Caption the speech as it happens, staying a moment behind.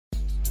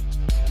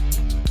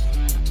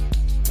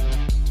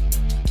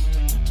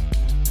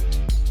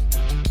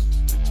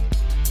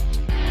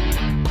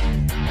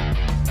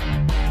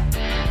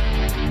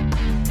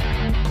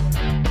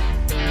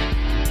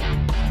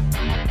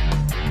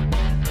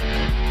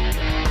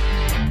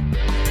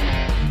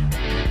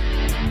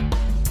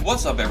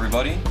What's up,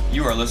 everybody?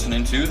 You are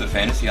listening to the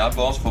Fantasy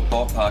Oddballs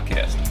Football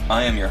Podcast.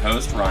 I am your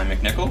host, Ryan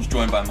McNichols,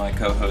 joined by my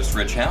co-host,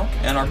 Rich Hauk,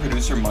 and our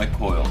producer, Mike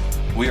Coyle.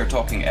 We are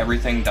talking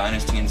everything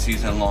Dynasty and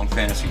season-long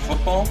fantasy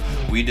football.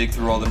 We dig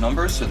through all the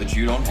numbers so that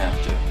you don't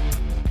have to.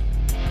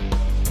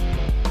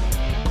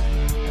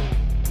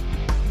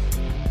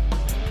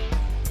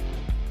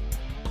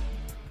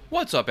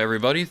 What's up,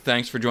 everybody?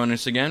 Thanks for joining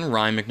us again.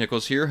 Ryan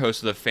McNichols here,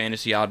 host of the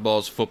Fantasy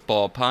Oddballs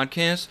Football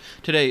Podcast.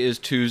 Today is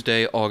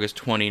Tuesday, August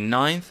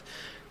 29th.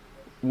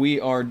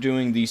 We are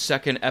doing the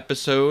second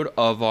episode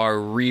of our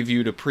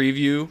Review to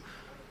Preview,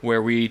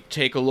 where we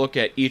take a look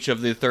at each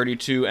of the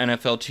 32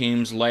 NFL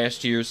teams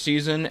last year's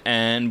season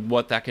and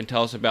what that can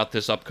tell us about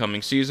this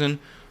upcoming season.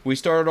 We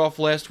started off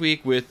last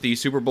week with the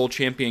Super Bowl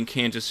champion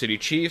Kansas City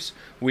Chiefs.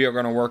 We are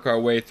going to work our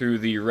way through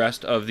the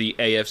rest of the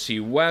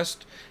AFC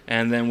West,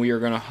 and then we are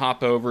going to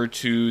hop over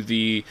to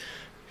the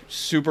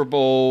Super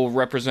Bowl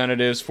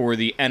representatives for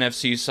the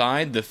NFC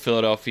side, the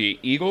Philadelphia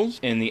Eagles,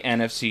 in the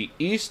NFC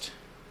East.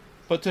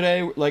 But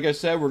today, like I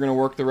said, we're going to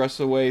work the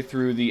rest of the way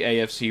through the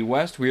AFC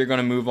West. We are going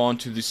to move on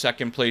to the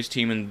second place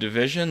team in the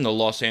division, the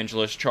Los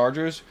Angeles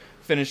Chargers.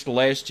 Finished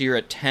last year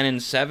at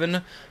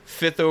 10-7,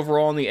 fifth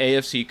overall in the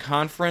AFC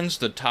Conference,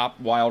 the top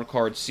wild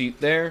card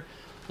seat there.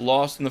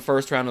 Lost in the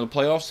first round of the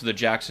playoffs to the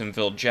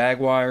Jacksonville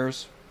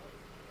Jaguars.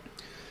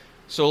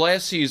 So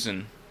last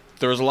season,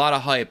 there was a lot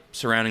of hype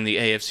surrounding the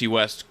AFC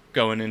West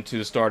going into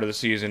the start of the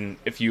season,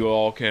 if you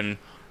all can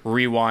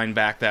rewind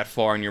back that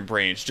far in your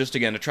brains. Just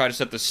again, to try to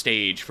set the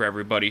stage for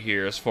everybody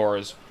here as far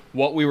as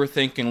what we were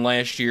thinking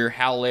last year,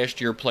 how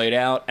last year played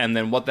out, and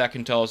then what that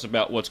can tell us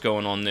about what's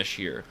going on this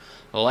year.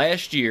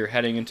 Last year,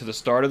 heading into the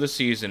start of the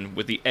season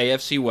with the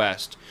AFC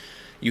West,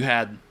 you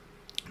had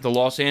the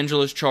Los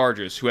Angeles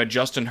Chargers, who had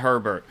Justin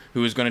Herbert,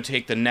 who was going to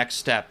take the next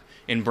step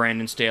in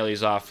Brandon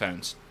Staley's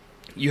offense.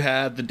 You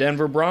had the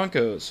Denver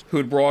Broncos, who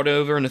had brought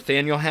over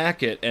Nathaniel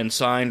Hackett and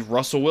signed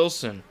Russell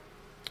Wilson.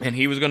 And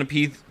he was going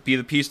to be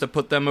the piece that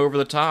put them over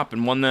the top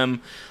and won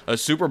them a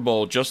Super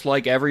Bowl, just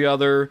like every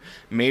other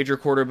major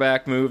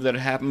quarterback move that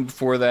had happened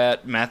before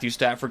that. Matthew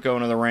Stafford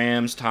going to the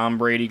Rams, Tom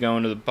Brady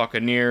going to the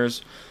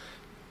Buccaneers.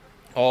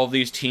 All of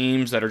these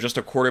teams that are just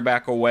a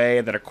quarterback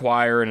away that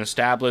acquire an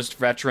established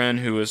veteran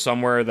who is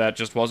somewhere that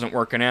just wasn't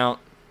working out.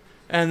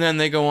 And then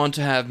they go on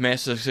to have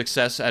massive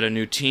success at a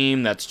new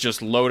team that's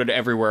just loaded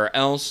everywhere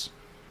else.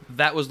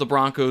 That was the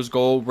Broncos'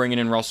 goal, bringing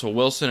in Russell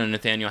Wilson and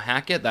Nathaniel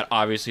Hackett. That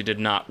obviously did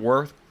not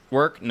work.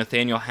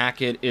 Nathaniel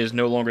Hackett is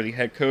no longer the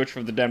head coach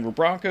for the Denver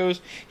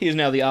Broncos. He is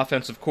now the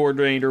offensive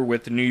coordinator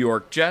with the New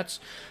York Jets,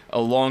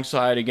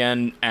 alongside,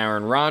 again,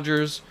 Aaron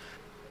Rodgers.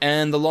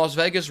 And the Las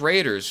Vegas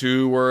Raiders,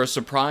 who were a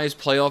surprise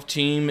playoff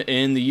team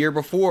in the year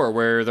before,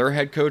 where their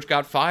head coach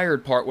got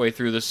fired partway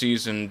through the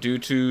season due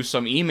to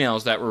some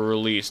emails that were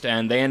released,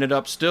 and they ended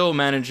up still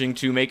managing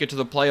to make it to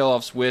the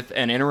playoffs with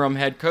an interim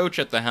head coach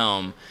at the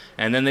helm.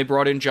 And then they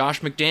brought in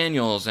Josh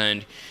McDaniels,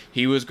 and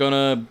he was going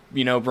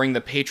to, bring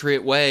the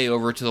Patriot way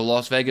over to the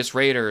Las Vegas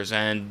Raiders,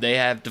 and they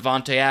have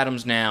Devontae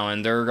Adams now,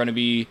 and they're going to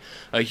be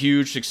a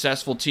huge,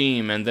 successful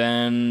team, and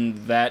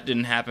then that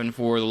didn't happen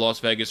for the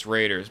Las Vegas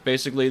Raiders.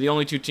 Basically, the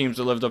only two teams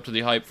that lived up to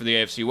the hype for the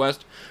AFC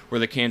West were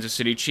the Kansas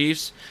City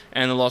Chiefs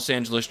and the Los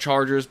Angeles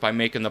Chargers by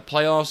making the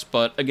playoffs,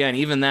 but again,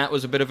 even that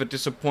was a bit of a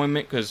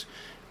disappointment, because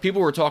people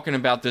were talking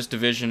about this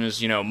division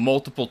as,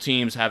 multiple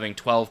teams having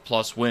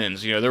 12-plus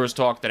wins. There was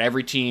talk that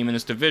every team in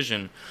this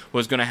division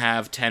was going to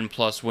have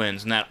 10-plus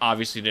wins, and that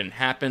obviously didn't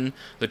happen.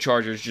 The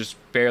Chargers just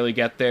barely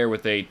get there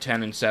with a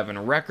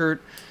 10-7 record,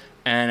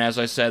 and as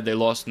I said, they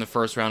lost in the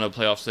first round of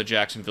the playoffs to the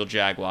Jacksonville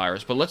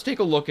Jaguars. But let's take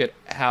a look at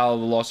how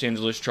the Los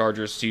Angeles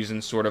Chargers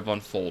season sort of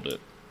unfolded.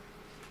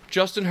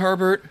 Justin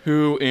Herbert,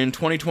 who in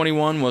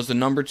 2021 was the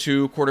number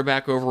 2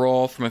 quarterback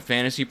overall from a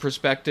fantasy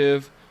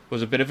perspective,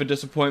 was a bit of a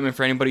disappointment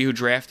for anybody who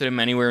drafted him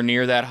anywhere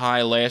near that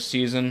high last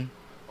season.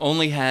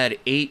 Only had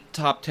 8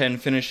 top 10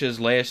 finishes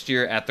last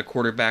year at the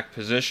quarterback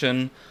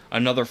position.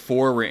 Another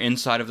 4 were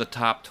inside of the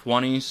top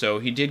 20, so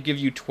he did give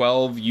you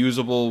 12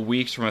 usable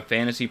weeks from a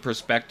fantasy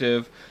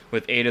perspective,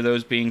 with 8 of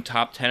those being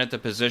top 10 at the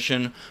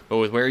position. But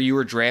with where you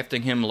were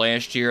drafting him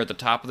last year at the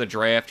top of the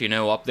draft,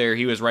 up there,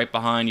 he was right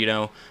behind,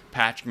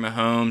 Patrick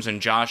Mahomes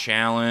and Josh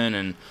Allen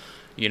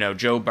and,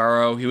 Joe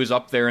Burrow. He was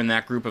up there in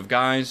that group of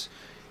guys.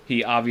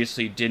 He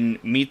obviously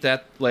didn't meet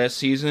that last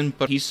season,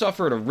 but he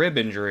suffered a rib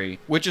injury,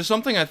 which is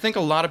something I think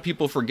a lot of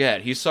people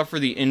forget. He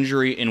suffered the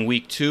injury in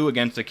Week 2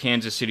 against the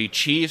Kansas City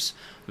Chiefs.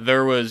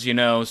 There was,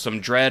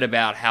 some dread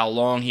about how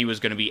long he was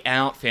going to be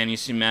out.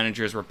 Fantasy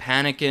managers were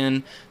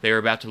panicking. They were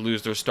about to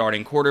lose their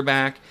starting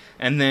quarterback.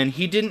 And then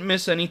he didn't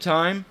miss any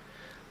time,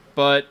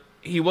 but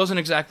he wasn't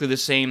exactly the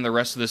same the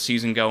rest of the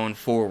season going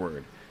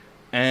forward.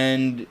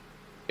 And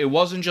it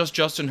wasn't just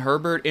Justin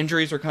Herbert.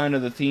 Injuries are kind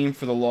of the theme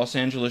for the Los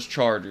Angeles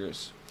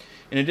Chargers.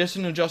 In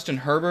addition to Justin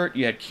Herbert,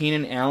 you had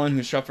Keenan Allen,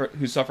 who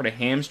suffered a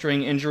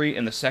hamstring injury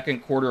in the second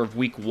quarter of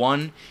Week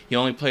 1. He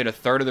only played a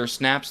third of their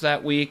snaps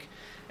that week,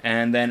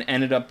 and then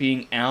ended up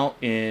being out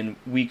in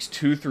Weeks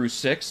 2 through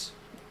 6.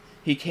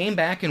 He came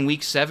back in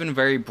Week 7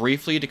 very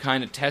briefly to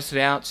kind of test it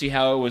out, see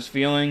how it was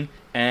feeling,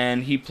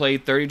 and he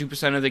played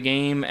 32% of the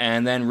game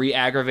and then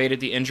re-aggravated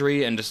the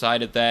injury and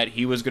decided that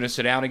he was going to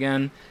sit out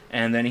again.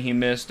 And then he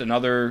missed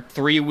another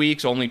 3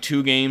 weeks, only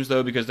 2 games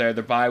though because they had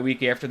their bye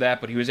week after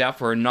that, but he was out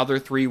for another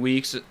 3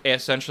 weeks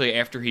essentially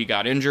after he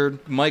got injured.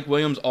 Mike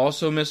Williams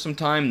also missed some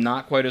time,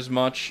 not quite as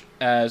much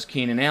as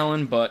Keenan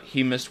Allen, but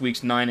he missed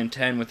weeks 9 and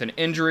 10 with an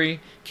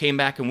injury. Came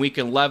back in week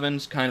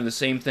 11, kind of the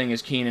same thing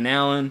as Keenan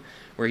Allen,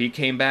 where he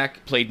came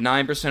back, played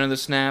 9% of the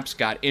snaps,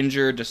 got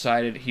injured,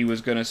 decided he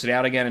was going to sit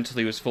out again until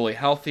he was fully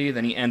healthy.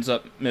 Then he ends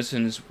up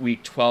missing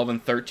week 12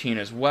 and 13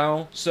 as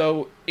well.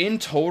 So in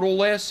total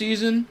last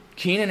season,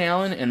 Keenan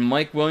Allen and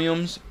Mike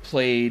Williams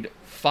played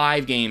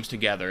 5 games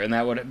together, and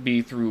that would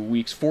be through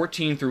weeks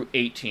 14 through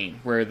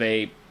 18, where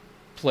they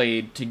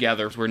played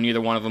together, where neither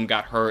one of them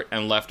got hurt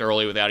and left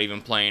early without even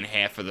playing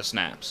half of the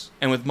snaps.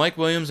 And with Mike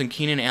Williams and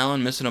Keenan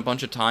Allen missing a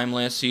bunch of time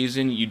last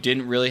season, you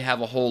didn't really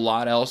have a whole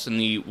lot else in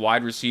the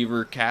wide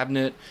receiver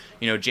cabinet.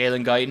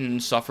 Jalen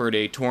Guyton suffered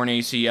a torn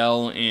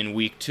ACL in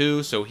week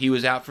 2, so he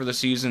was out for the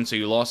season, so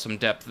you lost some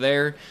depth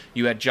there.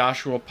 You had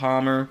Joshua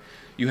Palmer.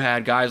 You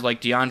had guys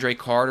like DeAndre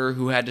Carter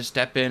who had to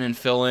step in and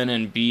fill in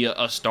and be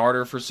a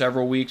starter for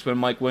several weeks when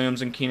Mike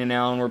Williams and Keenan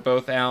Allen were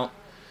both out.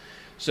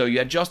 So you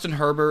had Justin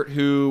Herbert,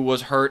 who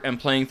was hurt and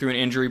playing through an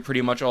injury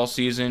pretty much all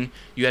season.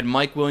 You had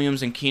Mike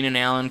Williams and Keenan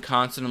Allen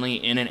constantly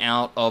in and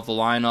out of the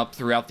lineup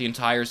throughout the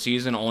entire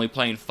season, only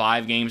playing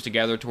 5 games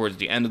together towards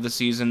the end of the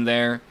season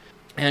there.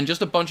 And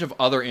just a bunch of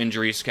other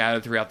injuries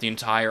scattered throughout the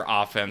entire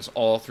offense,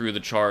 all through the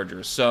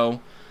Chargers. So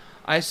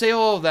I say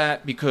all of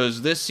that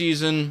because this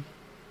season,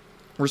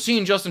 we're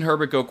seeing Justin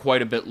Herbert go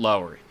quite a bit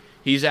lower.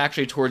 He's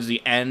actually towards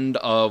the end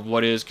of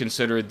what is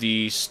considered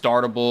the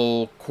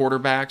startable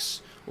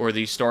quarterbacks, or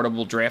the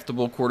startable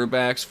draftable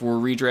quarterbacks for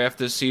redraft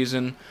this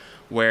season,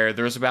 where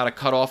there's about a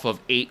cutoff of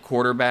 8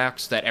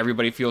 quarterbacks that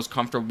everybody feels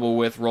comfortable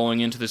with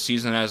rolling into the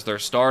season as their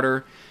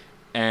starter.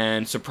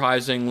 And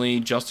surprisingly,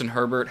 Justin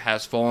Herbert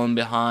has fallen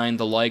behind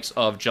the likes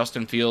of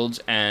Justin Fields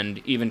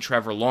and even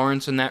Trevor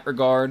Lawrence in that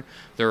regard.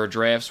 There are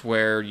drafts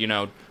where,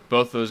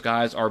 both those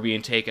guys are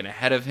being taken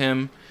ahead of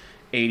him.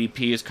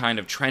 ADP is kind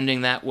of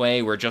trending that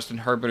way, where Justin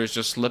Herbert is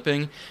just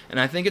slipping, and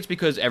I think it's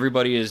because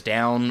everybody is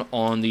down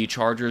on the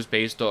Chargers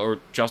or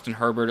Justin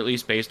Herbert at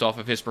least, based off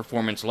of his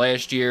performance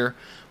last year,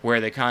 where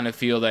they kind of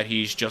feel that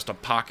he's just a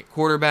pocket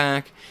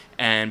quarterback,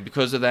 and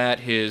because of that,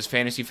 his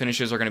fantasy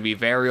finishes are going to be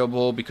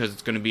variable because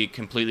it's going to be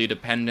completely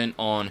dependent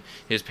on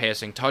his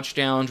passing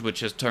touchdowns, which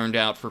has turned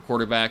out for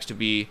quarterbacks to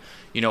be,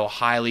 a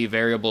highly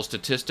variable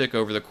statistic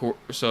over the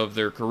course of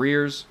their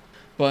careers.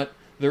 But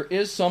there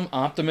is some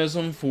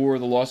optimism for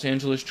the Los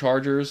Angeles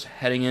Chargers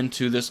heading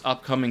into this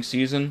upcoming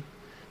season.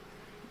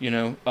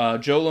 Joe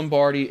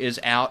Lombardi is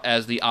out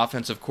as the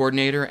offensive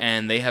coordinator,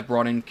 and they have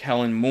brought in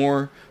Kellen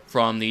Moore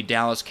from the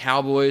Dallas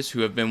Cowboys, who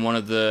have been one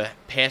of the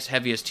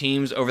pass-heaviest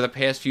teams over the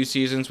past few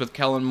seasons with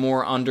Kellen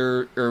Moore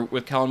calling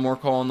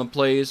the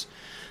plays.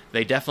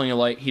 He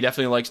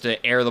definitely likes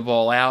to air the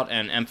ball out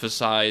and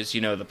emphasize,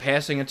 the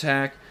passing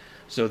attack.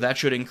 So that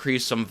should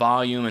increase some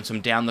volume and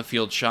some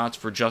down-the-field shots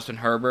for Justin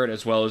Herbert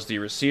as well as the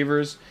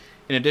receivers.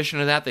 In addition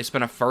to that, they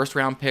spent a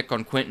first-round pick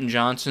on Quentin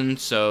Johnson,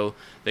 so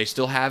they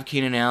still have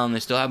Keenan Allen, they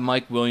still have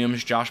Mike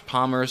Williams, Josh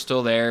Palmer is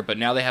still there, but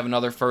now they have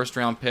another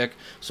first-round pick,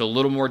 so a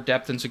little more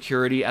depth and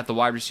security at the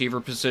wide receiver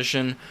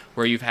position,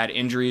 where you've had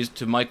injuries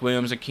to Mike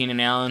Williams and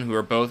Keenan Allen, who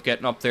are both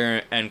getting up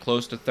there and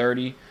close to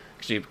 30.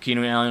 Actually,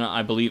 Keenan Allen,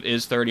 I believe,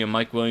 is 30, and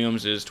Mike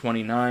Williams is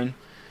 29.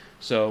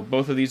 So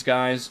both of these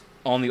guys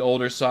on the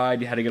older side,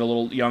 you had to get a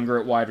little younger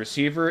at wide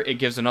receiver. It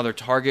gives another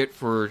target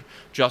for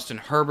Justin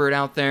Herbert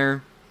out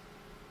there.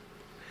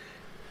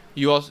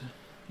 You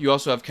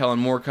also have Kellen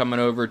Moore coming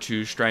over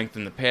to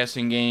strengthen the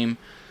passing game.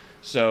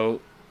 So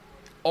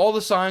all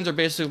the signs are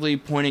basically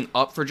pointing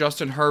up for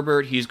Justin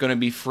Herbert. He's going to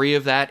be free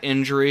of that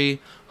injury.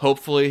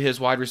 Hopefully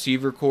his wide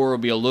receiver core will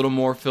be a little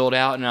more filled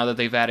out now that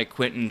they've added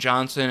Quentin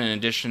Johnson, in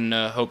addition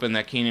to hoping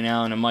that Keenan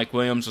Allen and Mike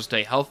Williams will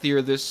stay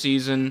healthier this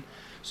season.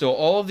 So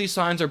all of these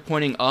signs are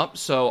pointing up,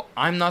 so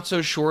I'm not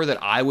so sure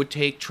that I would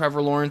take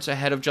Trevor Lawrence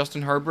ahead of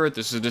Justin Herbert.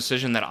 This is a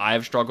decision that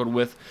I've struggled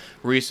with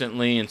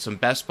recently in some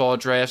best ball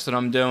drafts that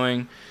I'm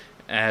doing,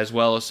 as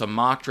well as some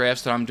mock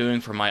drafts that I'm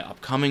doing for my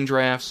upcoming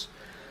drafts.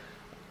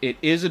 It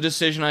is a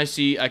decision I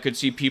could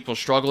see people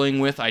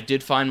struggling with. I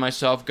did find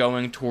myself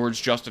going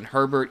towards Justin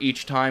Herbert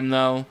each time,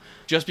 though.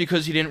 Just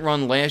because he didn't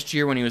run last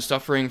year when he was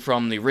suffering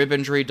from the rib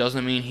injury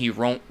doesn't mean he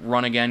won't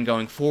run again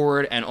going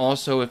forward. And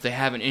also, if they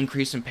have an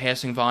increase in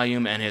passing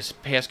volume and his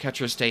pass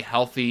catchers stay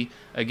healthy,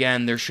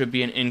 again, there should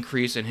be an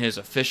increase in his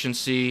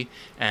efficiency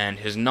and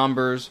his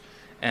numbers.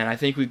 And I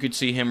think we could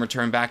see him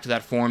return back to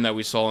that form that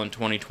we saw in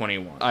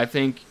 2021. I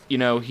think,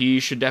 he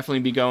should definitely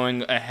be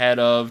going ahead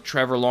of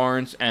Trevor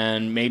Lawrence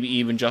and maybe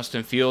even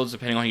Justin Fields,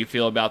 depending on how you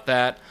feel about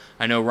that.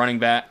 I know running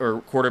back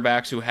or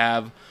quarterbacks who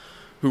have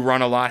who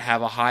run a lot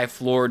have a high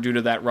floor due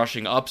to that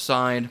rushing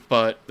upside,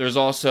 but there's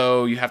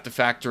also, you have to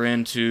factor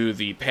into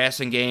the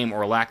passing game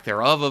or lack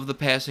thereof of the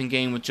passing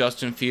game with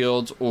Justin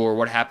Fields, or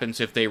what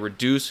happens if they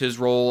reduce his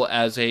role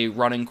as a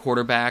running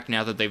quarterback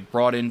now that they've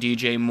brought in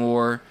DJ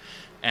Moore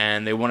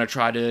and they want to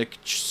try to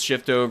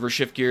shift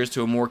gears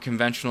to a more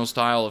conventional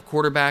style of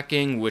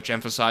quarterbacking, which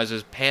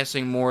emphasizes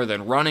passing more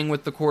than running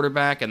with the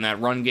quarterback, and that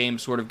run game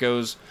sort of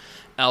goes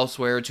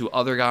elsewhere to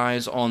other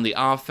guys on the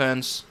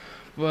offense.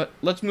 But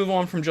let's move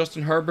on from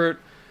Justin Herbert.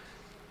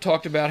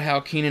 Talked about how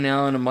Keenan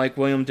Allen and Mike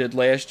Williams did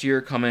last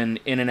year, coming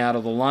in and out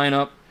of the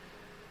lineup.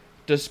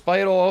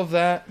 Despite all of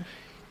that,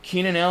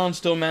 Keenan Allen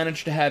still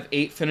managed to have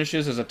 8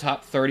 finishes as a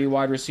top 30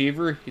 wide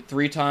receiver.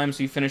 3 times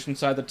he finished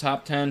inside the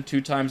top 10,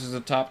 2 times as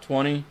a top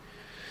 20.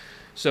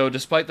 So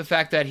despite the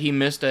fact that he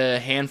missed a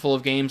handful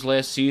of games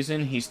last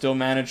season, he still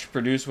managed to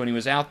produce when he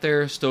was out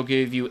there, still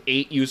gave you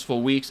 8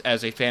 useful weeks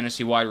as a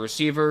fantasy wide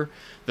receiver.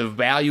 The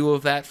value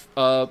of that,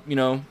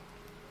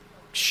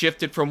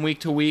 shifted from week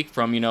to week,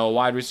 from, a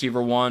wide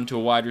receiver 1 to a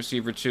wide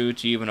receiver 2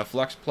 to even a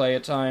flex play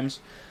at times.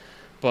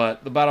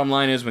 But the bottom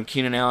line is, when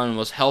Keenan Allen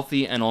was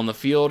healthy and on the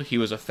field, he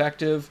was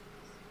effective.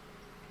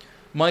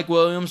 Mike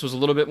Williams was a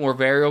little bit more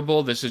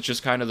variable. This is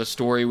just kind of the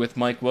story with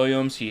Mike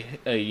Williams. He's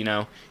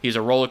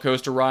a roller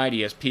coaster ride.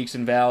 He has peaks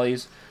and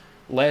valleys.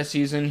 Last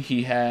season,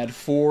 he had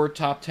 4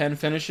 top 10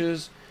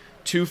 finishes,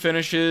 2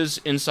 finishes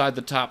inside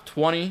the top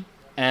 20,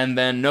 and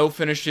then no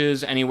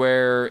finishes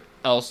anywhere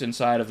else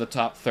inside of the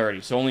top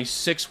 30. So only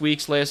 6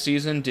 weeks last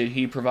season did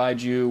he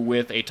provide you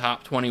with a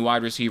top 20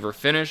 wide receiver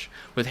finish.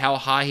 With how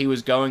high he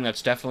was going,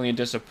 that's definitely a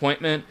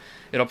disappointment.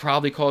 It'll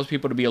probably cause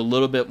people to be a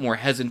little bit more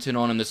hesitant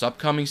on in this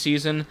upcoming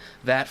season.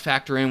 That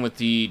factor in with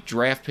the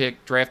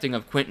drafting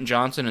of Quentin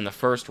Johnson in the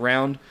first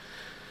round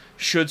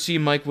should see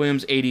Mike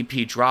Williams'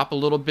 ADP drop a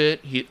little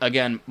bit.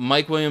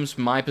 Mike Williams,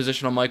 my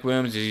position on Mike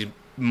Williams is he's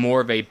more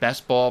of a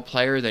best ball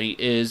player than he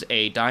is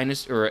a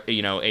dynasty or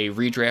a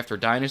redraft or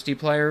dynasty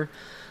player.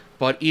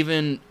 But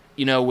even,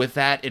 with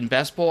that in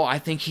best ball, I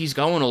think he's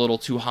going a little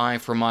too high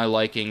for my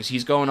likings.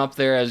 He's going up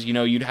there as,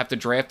 you'd have to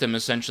draft him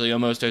essentially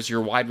almost as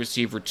your wide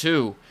receiver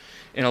 2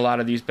 in a lot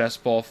of these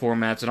best ball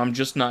formats, and I'm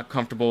just not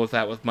comfortable with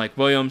that with Mike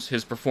Williams.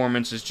 His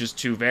performance is just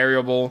too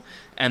variable,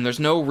 and there's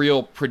no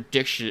real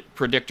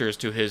predictors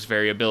to his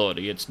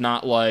variability. It's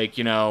not like,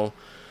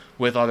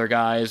 with other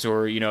guys,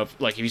 or,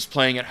 if he's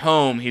playing at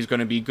home, he's going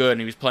to be good,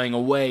 and if he's playing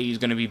away, he's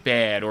going to be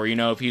bad, or,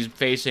 if he's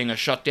facing a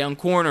shutdown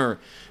corner,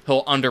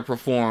 he'll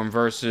underperform,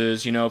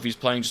 versus, if he's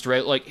playing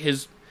straight,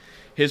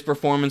 his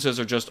performances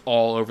are just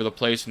all over the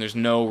place, and there's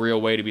no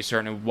real way to be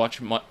certain of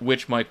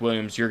which Mike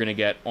Williams you're going to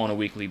get on a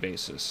weekly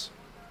basis.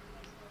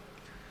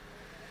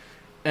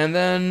 And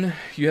then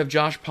you have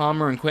Josh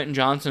Palmer and Quentin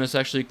Johnson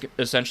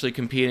essentially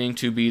competing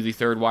to be the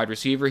third wide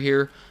receiver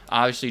here.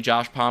 Obviously,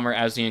 Josh Palmer,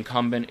 as the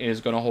incumbent,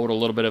 is going to hold a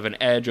little bit of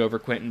an edge over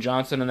Quentin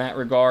Johnson in that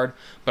regard.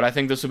 But I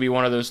think this will be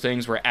one of those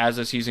things where, as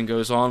the season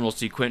goes on, we'll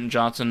see Quentin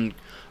Johnson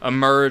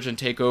emerge and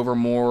take over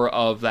more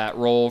of that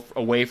role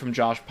away from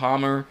Josh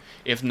Palmer,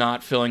 if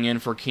not filling in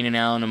for Keenan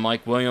Allen and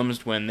Mike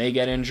Williams when they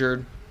get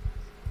injured.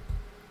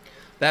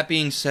 That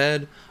being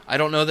said, I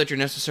don't know that you're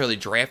necessarily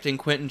drafting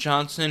Quentin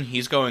Johnson.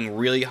 He's going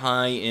really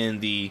high in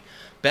the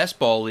best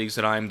ball leagues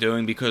that I'm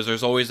doing, because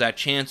there's always that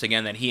chance,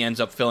 again, that he ends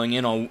up filling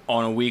in on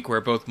a week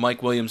where both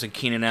Mike Williams and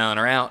Keenan Allen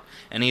are out,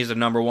 and he's the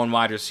number 1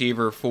 wide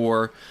receiver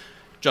for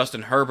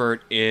Justin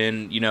Herbert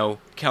in,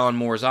 Kellen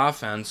Moore's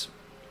offense,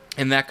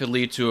 and that could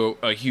lead to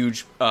a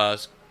huge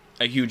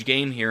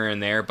game here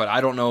and there. But I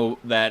don't know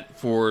that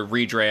for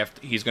redraft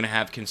he's going to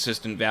have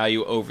consistent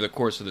value over the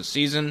course of the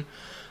season.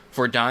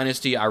 For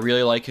Dynasty, I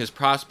really like his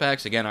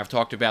prospects. Again, I've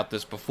talked about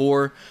this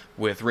before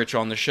with Rich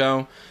on the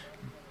show.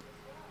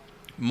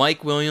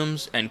 Mike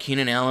Williams and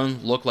Keenan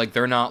Allen look like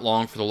they're not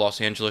long for the Los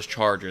Angeles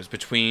Chargers.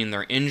 Between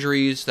their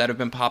injuries that have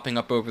been popping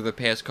up over the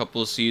past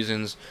couple of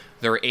seasons,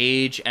 their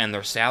age, and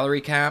their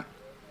salary cap,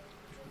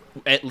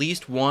 at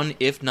least one,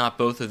 if not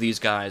both of these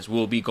guys,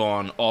 will be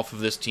gone off of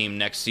this team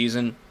next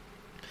season.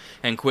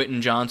 And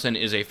Quentin Johnson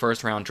is a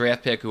first-round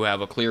draft pick who have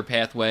a clear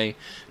pathway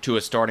to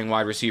a starting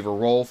wide receiver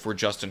role for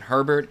Justin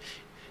Herbert.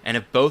 And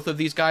if both of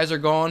these guys are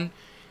gone,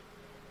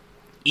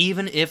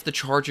 even if the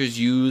Chargers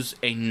use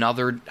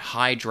another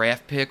high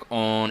draft pick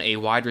on a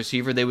wide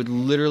receiver, they would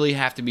literally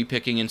have to be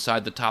picking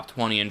inside the top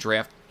 20 and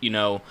draft,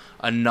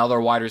 another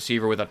wide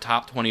receiver with a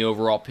top 20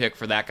 overall pick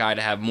for that guy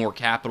to have more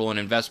capital and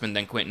investment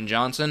than Quentin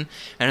Johnson.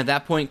 And at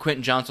that point,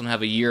 Quentin Johnson will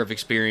have a year of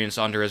experience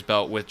under his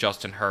belt with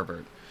Justin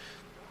Herbert.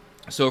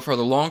 So for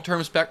the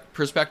long-term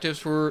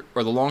the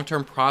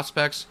long-term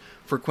prospects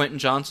for Quentin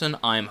Johnson,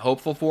 I'm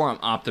hopeful for, I'm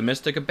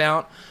optimistic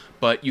about,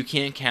 but you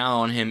can't count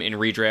on him in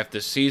redraft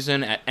this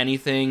season at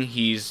anything.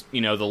 He's,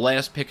 the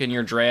last pick in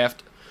your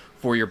draft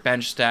for your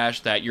bench stash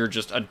that you're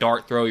just a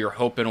dart throw you're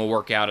hoping will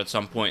work out at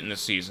some point in the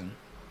season.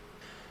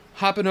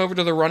 Hopping over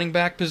to the running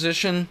back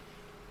position,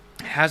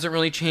 hasn't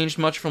really changed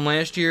much from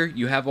last year.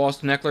 You have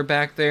Austin Eckler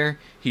back there.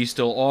 He's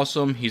still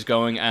awesome. He's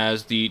going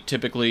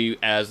typically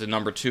as the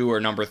number 2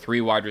 or number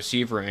 3 wide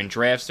receiver in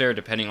drafts there,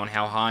 depending on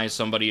how high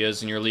somebody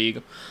is in your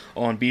league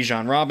on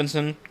Bijan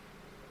Robinson.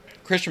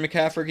 Christian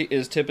McCaffrey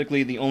is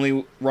typically the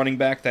only running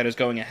back that is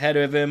going ahead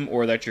of him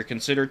or that you're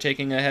considered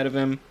taking ahead of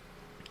him.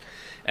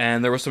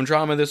 And there was some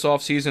drama this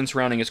offseason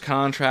surrounding his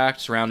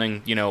contract,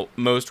 surrounding,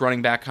 most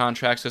running back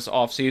contracts this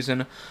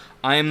offseason.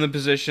 I am in the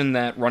position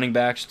that running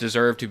backs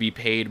deserve to be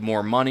paid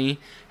more money.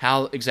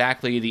 How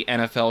exactly the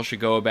NFL should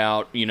go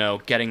about,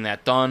 getting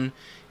that done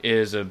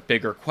is a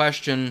bigger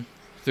question.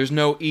 There's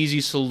no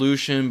easy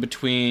solution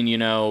between,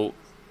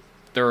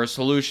 there are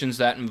solutions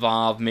that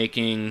involve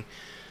making,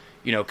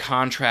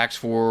 contracts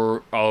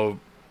for a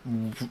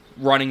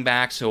running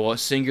back, so a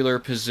singular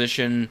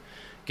position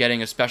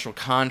getting a special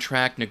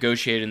contract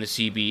negotiated in the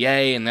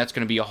CBA, and that's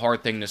going to be a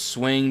hard thing to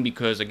swing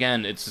because,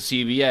 again, it's the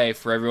CBA.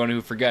 For everyone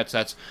who forgets,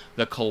 that's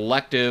the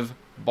collective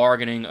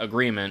bargaining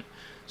agreement.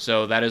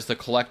 So that is the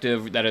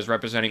collective that is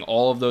representing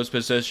all of those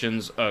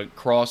positions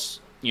across,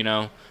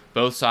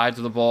 both sides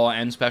of the ball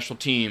and special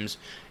teams.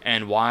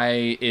 And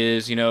why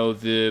is,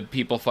 the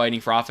people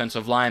fighting for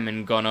offensive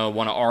linemen going to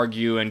want to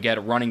argue and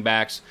get running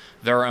backs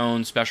their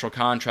own special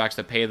contracts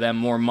that pay them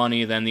more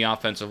money than the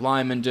offensive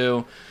linemen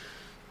do?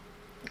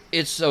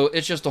 It's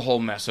just a whole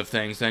mess of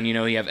things. Then, you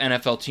have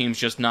NFL teams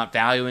just not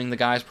valuing the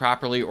guys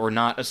properly or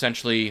not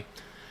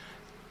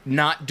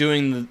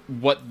doing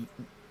what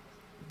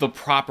the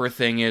proper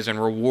thing is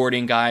and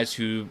rewarding guys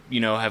who,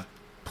 have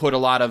put a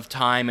lot of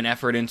time and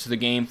effort into the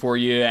game for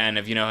you and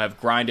have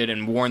grinded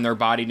and worn their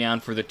body down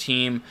for the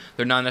team.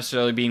 They're not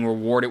necessarily being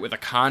rewarded with a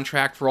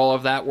contract for all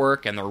of that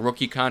work, and their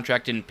rookie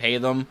contract didn't pay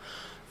them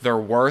their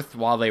worth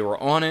while they were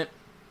on it.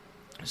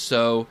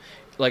 So,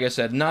 like I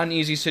said, not an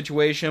easy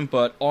situation,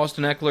 but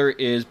Austin Ekeler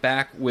is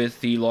back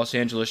with the Los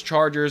Angeles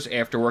Chargers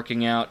after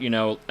working out,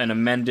 an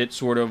amended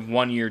sort of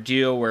one-year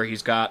deal where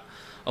he's got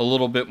a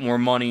little bit more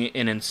money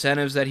in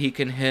incentives that he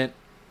can hit.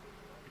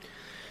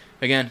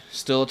 Again,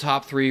 still a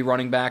top 3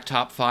 running back,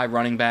 top 5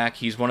 running back.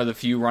 He's one of the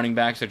few running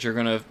backs that you're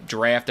going to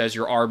draft as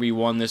your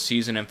RB1 this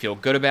season and feel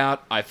good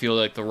about. I feel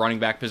like the running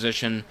back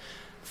position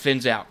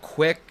thins out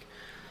quick.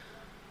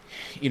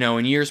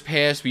 In years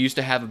past, we used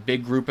to have a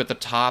big group at the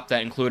top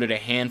that included a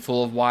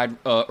handful of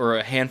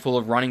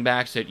running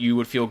backs that you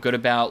would feel good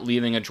about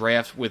leaving a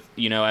draft with,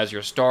 as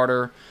your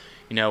starter.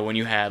 When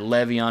you had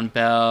Le'Veon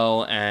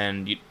Bell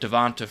and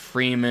Devonta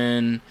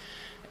Freeman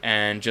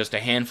and just a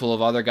handful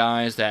of other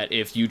guys that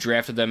if you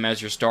drafted them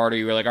as your starter,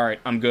 you were like, all right,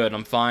 I'm good,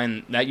 I'm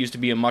fine. That used to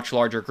be a much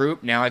larger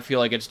group. Now I feel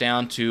like it's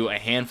down to a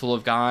handful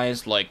of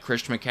guys like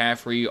Christian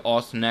McCaffrey,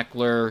 Austin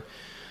Ekeler,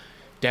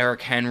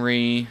 Derrick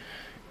Henry,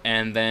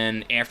 and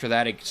then after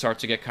that it starts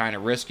to get kind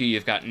of risky.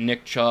 You've got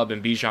Nick Chubb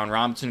and Bijan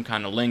Robinson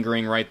kind of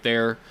lingering right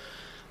there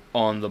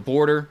on the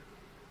border.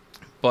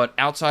 But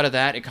outside of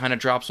that, it kind of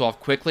drops off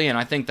quickly, and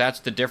I think that's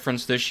the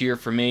difference this year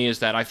for me is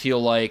that I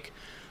feel like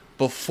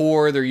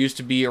before, there used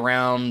to be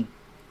around,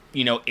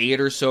 8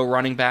 or so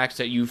running backs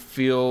that you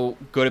feel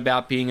good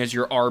about being as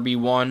your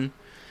RB1,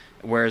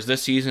 whereas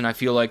this season I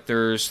feel like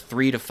there's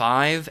 3 to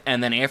 5,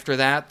 and then after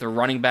that, the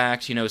running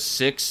backs,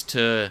 6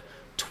 to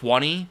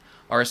 20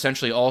 are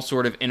essentially all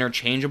sort of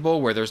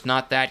interchangeable, where there's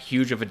not that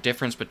huge of a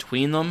difference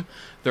between them.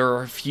 There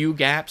are a few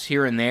gaps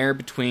here and there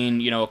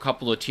between, a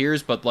couple of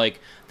tiers, but,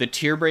 the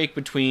tier break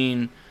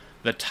between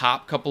the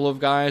top couple of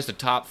guys, the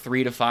top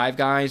 3 to 5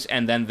 guys,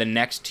 and then the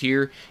next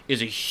tier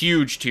is a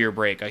huge tier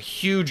break, a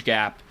huge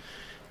gap,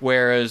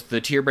 whereas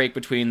the tier break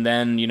between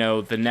then,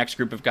 the next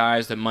group of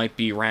guys that might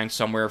be ranked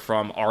somewhere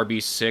from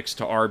RB6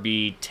 to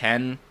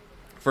RB10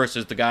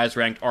 versus the guys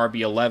ranked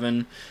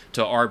RB11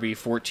 to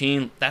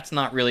RB14, that's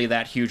not really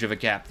that huge of a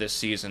gap this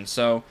season.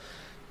 So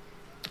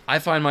I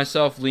find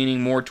myself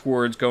leaning more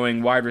towards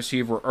going wide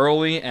receiver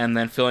early and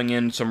then filling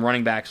in some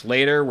running backs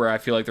later, where I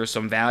feel like there's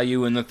some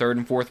value in the 3rd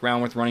and 4th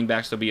round with running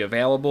backs to be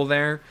available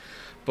there.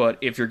 But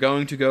if you're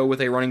going to go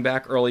with a running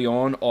back early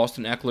on,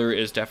 Austin Ekeler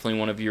is definitely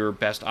one of your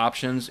best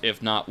options,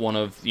 if not one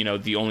of,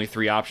 the only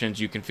 3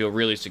 options you can feel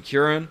really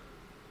secure in.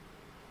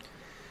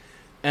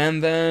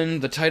 And then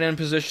the tight end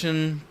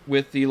position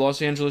with the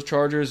Los Angeles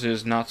Chargers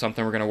is not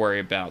something we're going to worry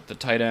about. The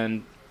tight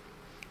end,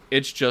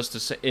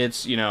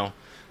 this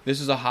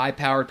is a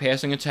high-powered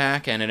passing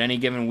attack, and at any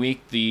given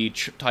week, the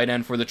tight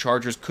end for the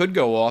Chargers could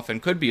go off and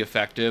could be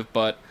effective,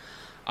 but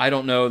I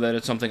don't know that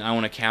it's something I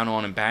want to count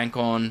on and bank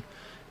on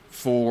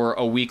for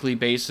a weekly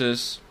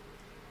basis.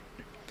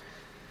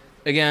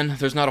 Again,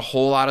 there's not a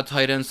whole lot of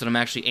tight ends that I'm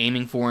actually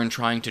aiming for and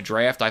trying to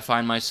draft. I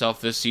find myself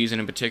this season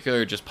in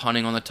particular just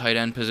punting on the tight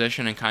end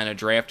position and kind of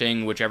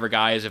drafting whichever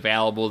guy is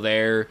available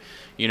there,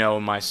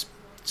 in my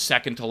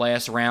second to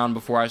last round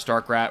before I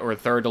start or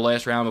third to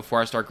last round before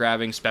I start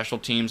grabbing special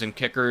teams and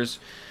kickers.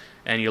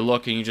 And you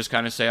look and you just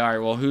kind of say, all right,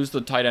 well, who's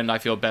the tight end I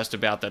feel best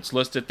about that's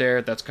listed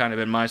there? That's kind of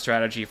been my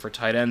strategy for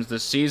tight ends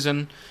this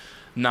season.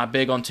 Not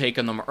big on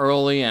taking them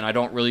early, and I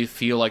don't really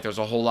feel like there's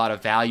a whole lot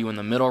of value in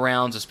the middle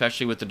rounds,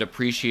 especially with the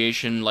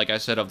depreciation, like I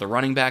said, of the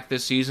running back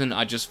this season.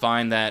 I just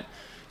find that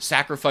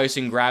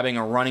sacrificing grabbing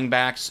a running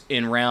backs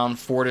in round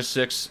 4 to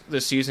 6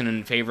 this season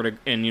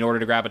in order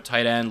to grab a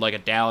tight end like a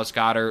Dallas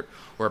Goedert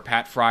or a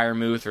Pat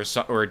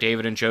Freiermuth or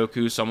David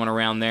Njoku, someone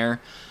around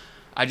there,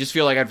 I just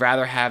feel like I'd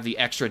rather have the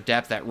extra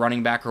depth at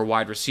running back or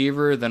wide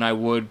receiver than I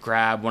would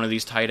grab one of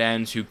these tight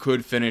ends who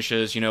could finish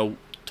as,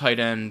 tight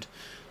end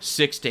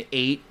 6 to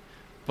 8,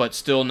 but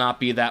still not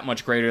be that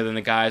much greater than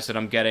the guys that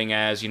I'm getting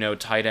as,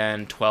 tight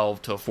end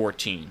 12 to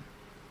 14.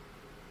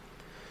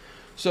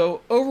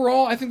 So,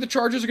 overall, I think the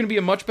Chargers are going to be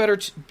a much better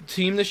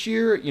team this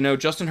year.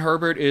 Justin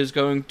Herbert is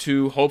going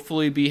to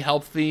hopefully be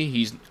healthy.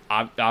 He's,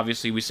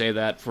 obviously, we say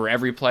that for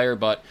every player,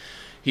 but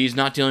he's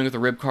not dealing with a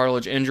rib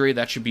cartilage injury.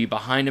 That should be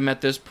behind him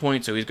at this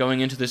point, so he's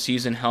going into the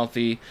season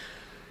healthy.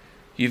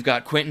 You've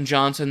got Quentin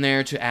Johnson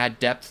there to add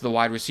depth to the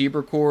wide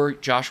receiver core.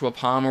 Joshua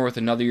Palmer with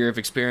another year of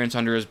experience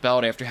under his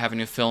belt after having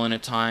to fill in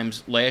at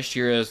times last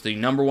year as the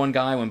number one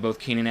guy when both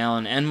Keenan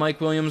Allen and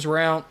Mike Williams were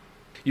out.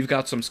 You've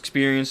got some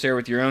experience there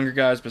with your younger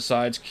guys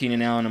besides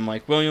Keenan Allen and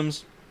Mike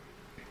Williams.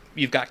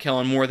 You've got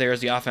Kellen Moore there as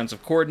the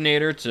offensive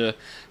coordinator to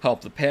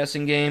help the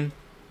passing game.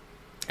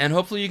 And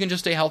hopefully you can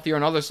just stay healthier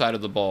on the other side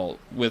of the ball.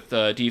 With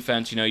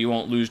defense, you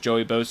won't lose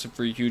Joey Bosa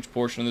for a huge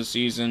portion of the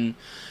season.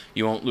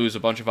 You won't lose a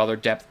bunch of other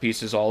depth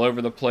pieces all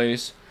over the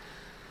place.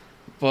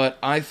 But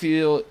I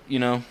feel,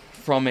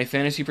 from a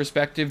fantasy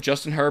perspective,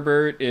 Justin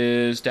Herbert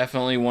is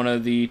definitely one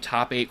of the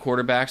top 8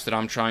 quarterbacks that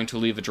I'm trying to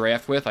leave a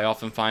draft with. I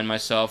often find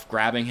myself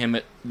grabbing him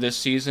this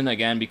season,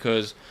 again,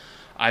 because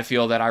I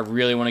feel that I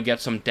really want to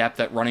get some depth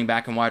at running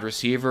back and wide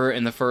receiver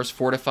in the first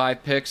 4 to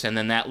 5 picks, and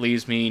then that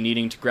leaves me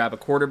needing to grab a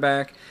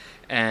quarterback.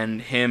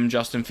 And him,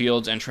 Justin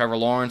Fields, and Trevor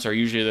Lawrence are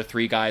usually the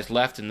 3 guys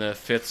left in the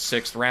 5th,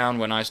 6th round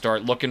when I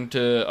start looking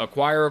to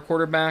acquire a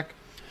quarterback.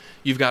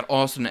 You've got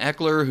Austin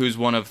Eckler, who's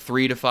one of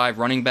 3 to 5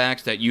 running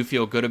backs that you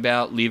feel good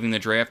about leaving the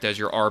draft as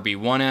your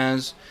RB1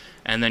 as.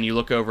 And then you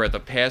look over at the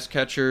pass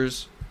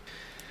catchers.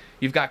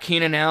 You've got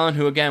Keenan Allen,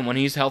 who, again, when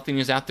he's healthy and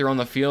he's out there on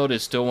the field,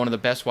 is still one of the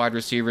best wide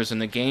receivers in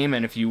the game.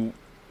 And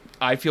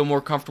I feel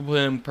more comfortable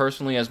with him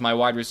personally as my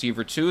wide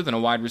receiver 2 than a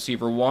wide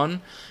receiver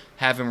 1.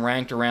 Have him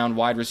ranked around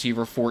wide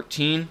receiver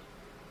 14.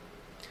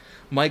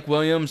 Mike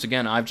Williams,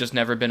 again, I've just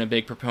never been a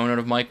big proponent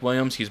of Mike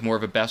Williams. He's more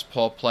of a best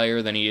ball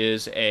player than he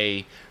is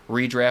a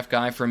redraft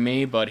guy for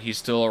me, but he's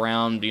still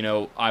around,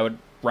 I would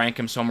rank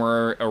him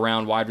somewhere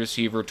around wide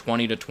receiver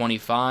 20 to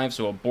 25,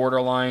 so a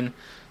borderline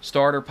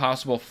starter,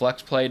 possible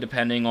flex play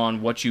depending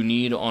on what you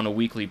need on a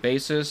weekly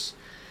basis.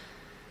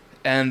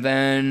 And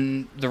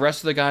then the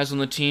rest of the guys on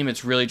the team,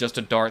 it's really just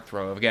a dart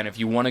throw. Again, if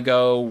you want to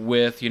go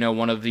with,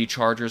 one of the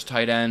Chargers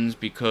tight ends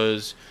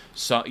because,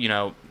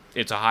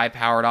 it's a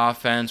high-powered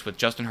offense with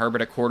Justin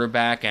Herbert at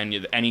quarterback,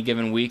 and any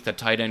given week the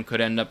tight end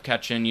could end up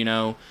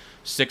catching,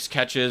 6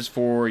 catches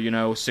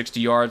for, 60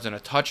 yards and a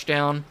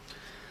touchdown.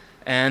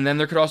 And then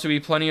there could also be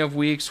plenty of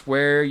weeks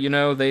where,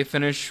 they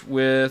finish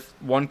with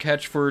 1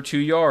 catch for 2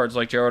 yards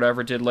like Gerald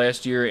Everett did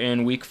last year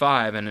in Week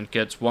 5, and it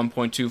gets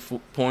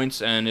 1.2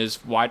 points and is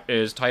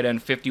tight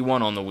end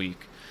 51 on the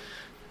week.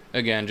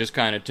 Again, just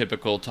kind of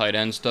typical tight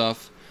end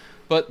stuff.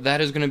 But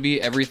that is going to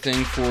be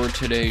everything for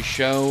today's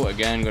show.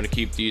 Again, going to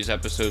keep these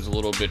episodes a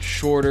little bit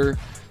shorter.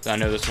 I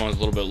know this one's a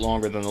little bit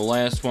longer than the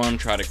last one.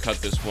 Try to cut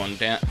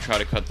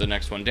the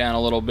next one down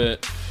a little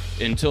bit.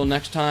 Until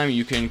next time,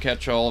 you can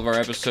catch all of our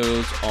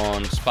episodes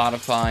on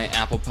Spotify,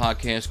 Apple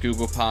Podcasts,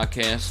 Google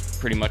Podcasts,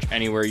 pretty much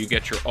anywhere you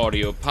get your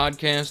audio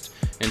podcast.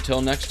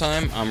 Until next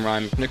time, I'm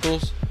Ryan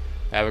McNichols.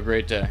 Have a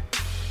great day.